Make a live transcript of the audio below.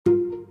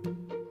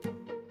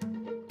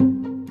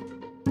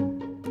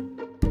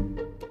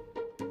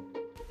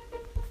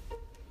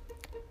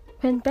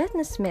When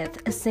Bethany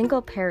Smith, a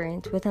single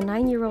parent with a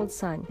 9-year-old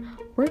son,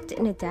 worked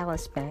in a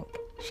Dallas bank,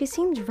 she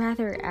seemed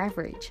rather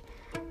average,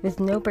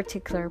 with no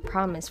particular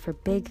promise for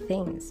big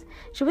things.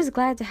 She was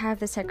glad to have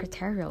the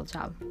secretarial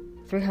job.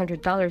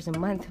 $300 a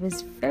month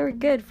was very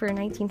good for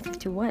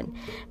 1951,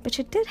 but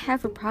she did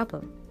have a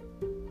problem: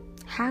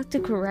 how to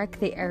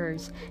correct the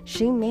errors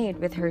she made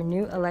with her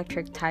new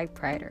electric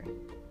typewriter.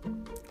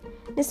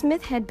 Ms.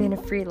 Smith had been a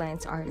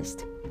freelance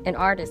artist, and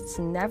artists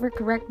never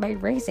correct by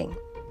erasing.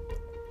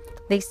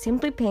 They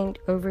simply paint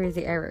over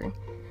the error.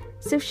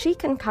 So she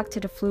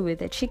concocted a fluid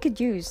that she could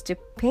use to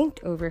paint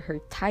over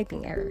her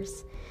typing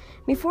errors.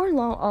 Before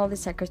long, all the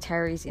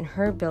secretaries in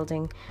her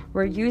building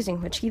were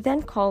using what she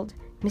then called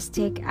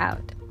Mistake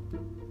Out.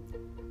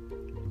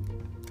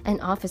 An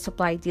office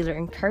supply dealer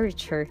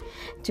encouraged her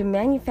to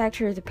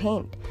manufacture the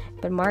paint,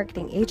 but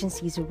marketing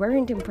agencies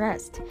weren't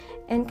impressed,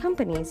 and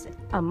companies,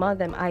 among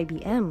them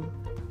IBM,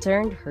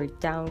 turned her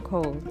down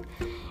cold.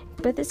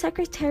 But the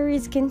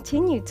secretaries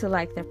continued to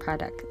like the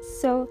product,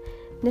 so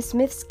Ms.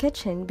 Smith's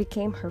kitchen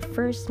became her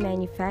first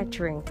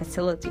manufacturing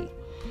facility.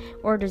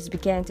 Orders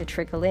began to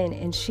trickle in,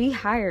 and she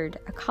hired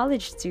a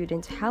college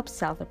student to help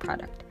sell the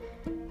product.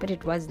 But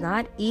it was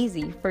not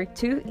easy for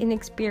two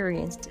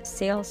inexperienced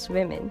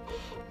saleswomen.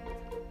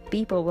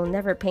 People will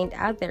never paint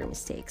out their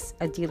mistakes,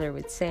 a dealer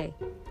would say.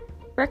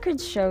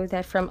 Records show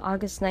that from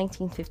August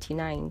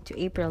 1959 to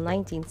April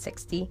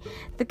 1960,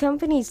 the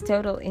company's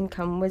total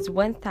income was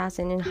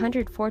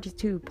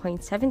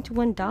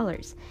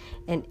 $1,142.71,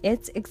 and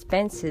its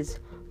expenses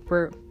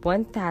were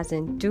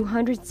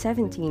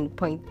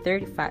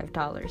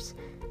 $1,217.35.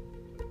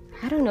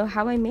 "I don't know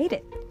how I made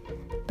it,"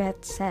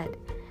 Beth said.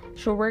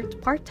 She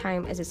worked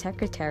part-time as a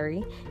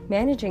secretary,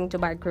 managing to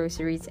buy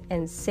groceries,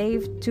 and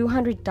saved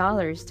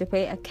 $200 to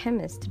pay a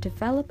chemist to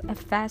develop a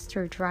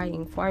faster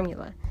drying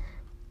formula.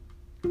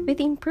 With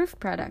the improved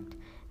product,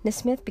 Ms.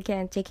 Smith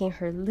began taking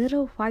her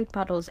little white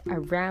bottles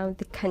around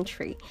the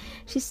country.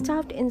 She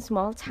stopped in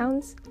small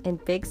towns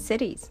and big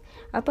cities.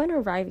 Upon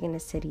arriving in a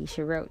city,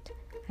 she wrote,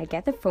 "I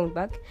get the phone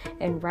book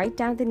and write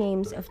down the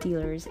names of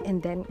dealers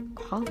and then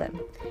call them.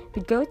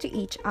 We'd go to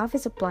each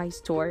office supply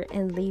store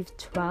and leave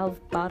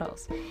 12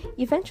 bottles.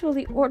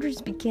 Eventually,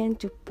 orders began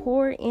to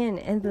pour in,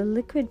 and the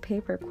Liquid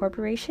Paper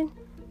Corporation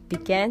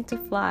began to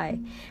fly.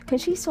 When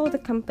she sold the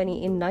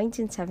company in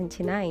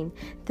 1979,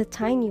 the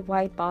tiny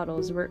white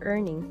bottles were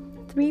earning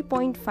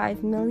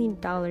 $3.5 million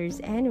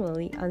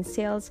annually on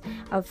sales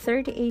of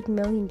 $38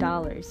 million,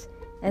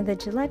 and the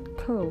Gillette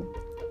Co.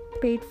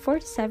 paid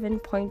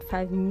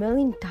 $47.5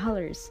 million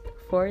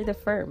for the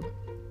firm."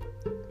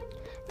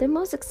 The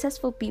most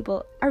successful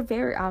people are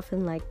very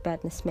often like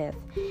Bethany Smith.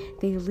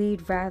 They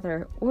lead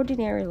rather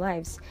ordinary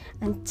lives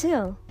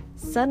until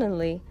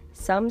suddenly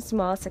some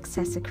small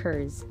success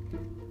occurs.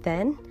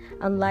 Then,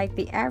 unlike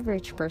the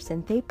average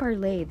person, they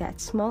parlay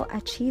that small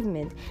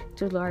achievement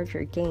to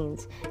larger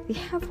gains. They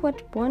have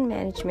what one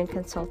management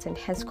consultant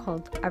has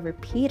called a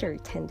repeater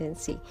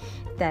tendency.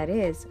 That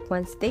is,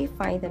 once they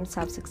find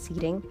themselves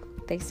succeeding,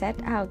 they set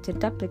out to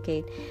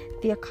duplicate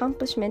the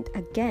accomplishment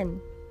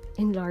again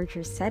in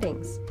larger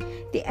settings.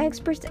 The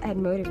experts at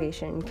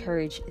Motivation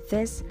encourage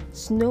this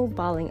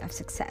snowballing of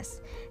success.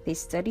 They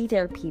study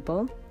their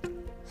people,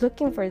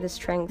 looking for the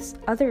strengths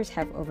others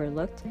have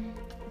overlooked.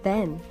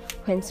 Then,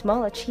 when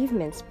small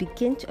achievements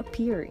begin to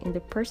appear in the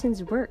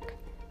person's work,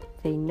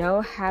 they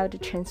know how to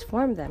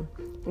transform them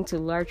into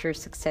larger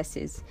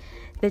successes.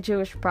 The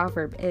Jewish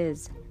proverb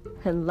is,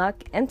 "When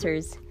luck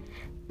enters,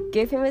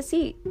 give him a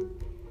seat."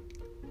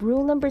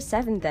 Rule number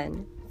 7,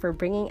 then, for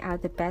bringing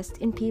out the best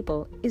in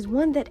people is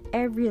one that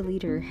every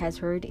leader has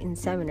heard in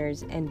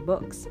seminars and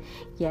books,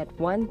 yet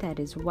one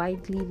that is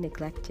widely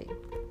neglected.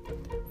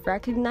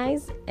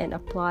 Recognize and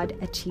applaud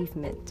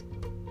achievement.